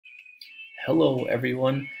Hello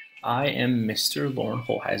everyone, I am Mr. Lauren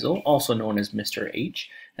Hoheisel, also known as Mr. H,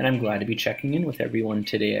 and I'm glad to be checking in with everyone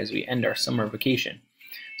today as we end our summer vacation.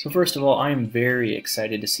 So first of all, I am very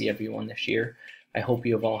excited to see everyone this year. I hope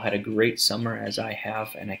you have all had a great summer as I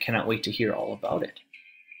have, and I cannot wait to hear all about it.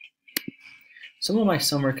 Some of my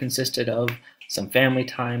summer consisted of some family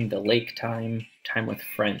time, the lake time, time with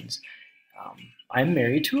friends. I'm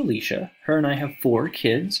married to Alicia. Her and I have 4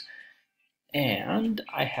 kids. And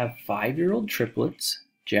I have 5-year-old triplets,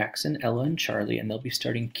 Jackson, Ella, and Charlie, and they'll be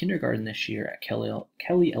starting kindergarten this year at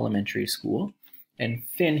Kelly Elementary School. And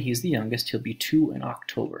Finn, he's the youngest, he'll be 2 in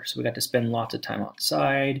October. So we got to spend lots of time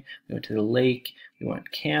outside. We went to the lake, we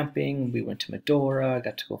went camping, we went to Medora,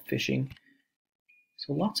 got to go fishing.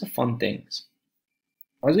 So lots of fun things.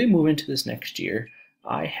 As we move into this next year,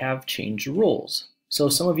 I have changed roles. So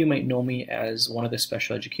some of you might know me as one of the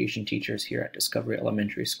special education teachers here at Discovery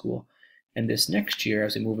Elementary School. And this next year,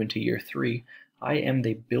 as we move into year 3, I am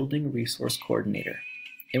the Building Resource Coordinator.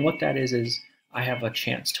 And what that is I have a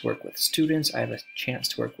chance to work with students, I have a chance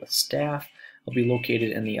to work with staff. I'll be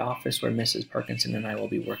located in the office where Mrs. Parkinson and I will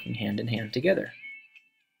be working hand in hand together.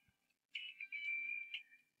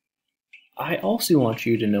 I also want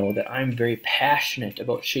you to know that I'm very passionate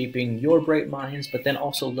about shaping your bright minds, but then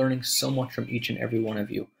also learning so much from each and every one of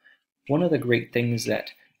you. One of the great things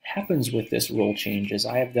that happens with this role change is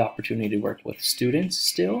I have the opportunity to work with students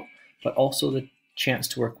still, but also the chance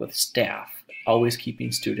to work with staff, always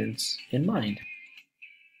keeping students in mind.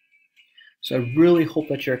 So I really hope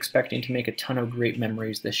that you're expecting to make a ton of great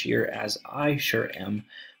memories this year, as I sure am.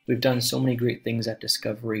 We've done so many great things at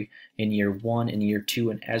Discovery in year 1 and year 2,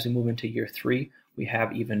 and as we move into year 3, we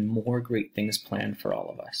have even more great things planned for all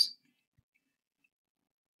of us.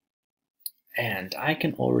 And I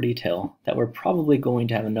can already tell that we're probably going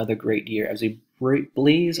to have another great year as we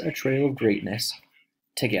blaze a trail of greatness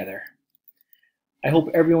together. I hope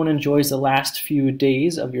everyone enjoys the last few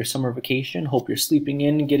days of your summer vacation. Hope you're sleeping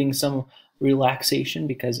in, getting some relaxation,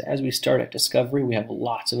 because as we start at Discovery, we have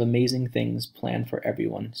lots of amazing things planned for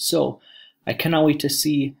everyone. So I cannot wait to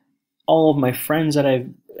see all of my friends that I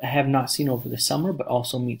have not seen over the summer, but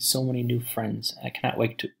also meet so many new friends. I cannot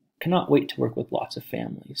wait to work with lots of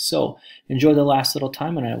families. So enjoy the last little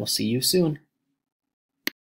time, and I will see you soon.